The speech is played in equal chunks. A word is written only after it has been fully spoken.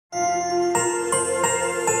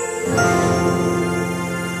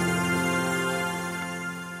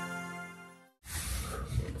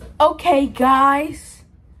Okay, guys,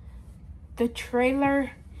 the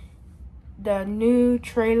new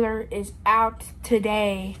trailer is out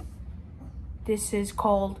today. This is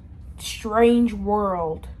called Strange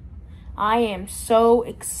World. I am so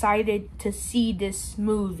excited to see this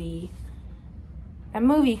movie. That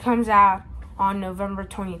movie comes out on November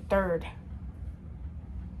 23rd.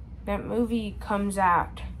 That movie comes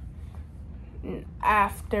out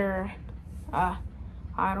after, I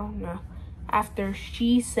don't know, after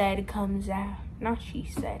She Said comes out. Not She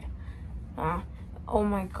Said. Oh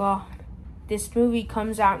my God. This movie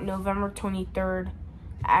comes out November 23rd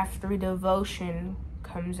after Devotion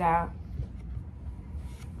comes out.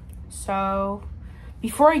 So,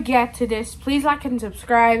 before I get to this, please like and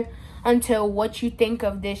subscribe until what you think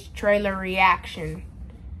of this trailer reaction.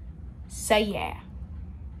 Say yeah.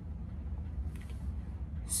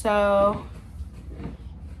 So,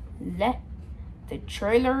 the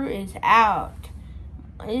trailer is out.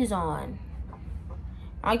 It is on.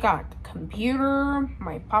 I got the computer,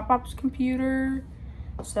 my Pop-Pop's computer.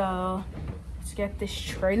 So, let's get this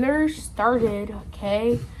trailer started,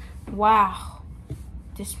 okay? Wow.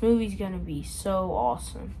 This movie's gonna be so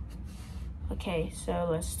awesome. Okay, so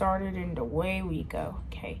let's start it and away we go.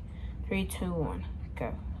 Okay, 3, 2, 1,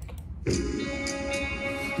 go.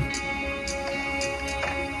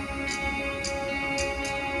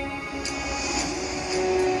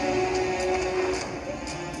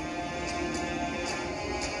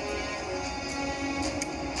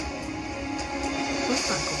 Looks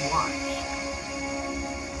like a watch.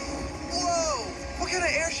 Whoa! What kind of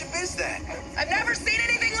airship is that? I've never seen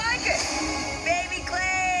anything like it! Baby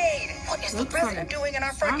Clade! What is the president doing in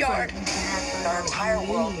our front yard? Our entire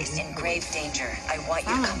world is in grave danger. I want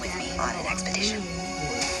you to come with me on an expedition.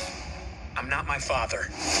 I'm not my father.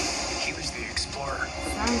 He was the explorer.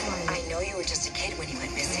 I know you were just a kid when you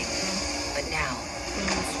went missing, but now,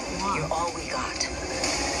 you're all we got.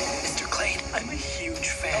 Mr. Clade, I'm a huge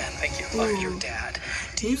fan. Thank you. Of your dad.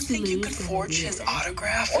 Do you think you could forge his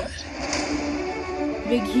autograph? What?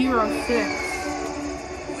 Big Hero 6.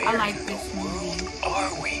 Where I like this movie.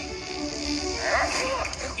 Are we?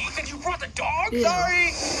 Ethan, you brought the dog? Yeah.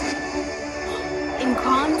 Sorry.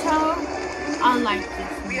 Encanto, I like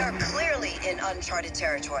this movie. We are clearly in uncharted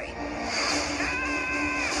territory.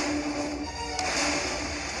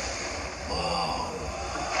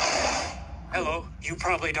 Hello. You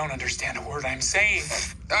probably don't understand a word I'm saying.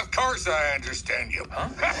 Of course I understand you. Huh?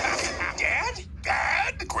 Dad?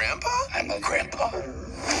 Dad? Grandpa? I'm a grandpa.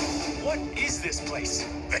 What is this place?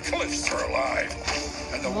 The cliffs are alive,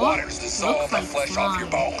 and the What? waters dissolve Looks the like flesh off your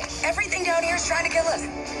slime. bones. Everything down here is trying to kill us.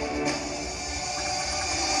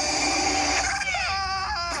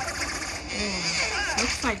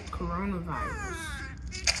 Looks like coronavirus.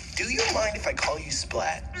 Do you mind if I call you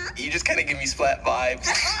Splat? You just kind of give me Splat vibes.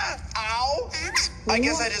 Ow! I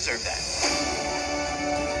guess I deserve that.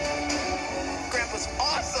 Grandpa's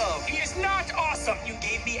awesome! He is not awesome. You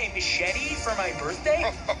gave me a machete for my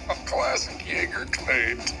birthday? Classic Jaeger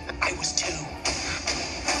Clade. I was 2.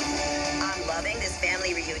 I'm loving this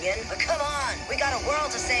family reunion, but come on, we got a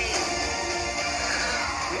world to save.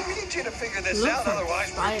 We need you to figure this Looks out, like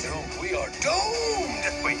otherwise we're spider. doomed. We are doomed!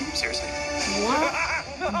 Wait, seriously? What?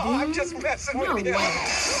 No, I'm just messing No with you. way.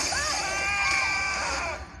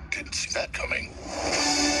 Didn't see that coming.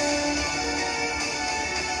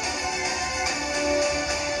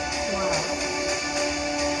 Wow.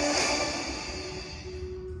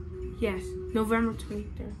 Yes, November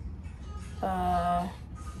 23rd.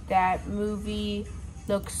 That movie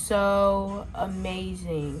looks so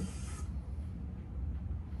amazing.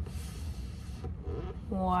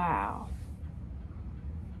 Wow.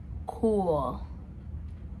 Cool.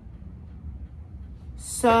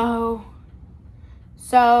 So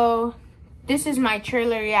this is my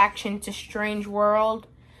trailer reaction to Strange World.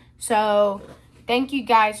 So thank you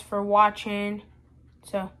guys for watching.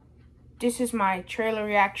 So this is my trailer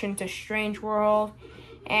reaction to Strange World,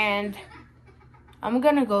 and I'm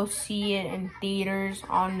gonna go see it in theaters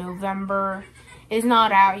on November. It's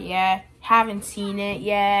not out yet. Haven't seen it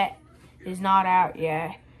yet. It's not out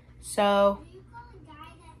yet. So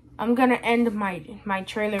I'm gonna end my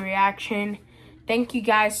trailer reaction. Thank you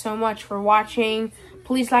guys so much for watching.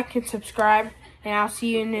 Please like and subscribe, and I'll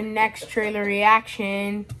see you in the next trailer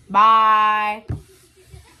reaction. Bye.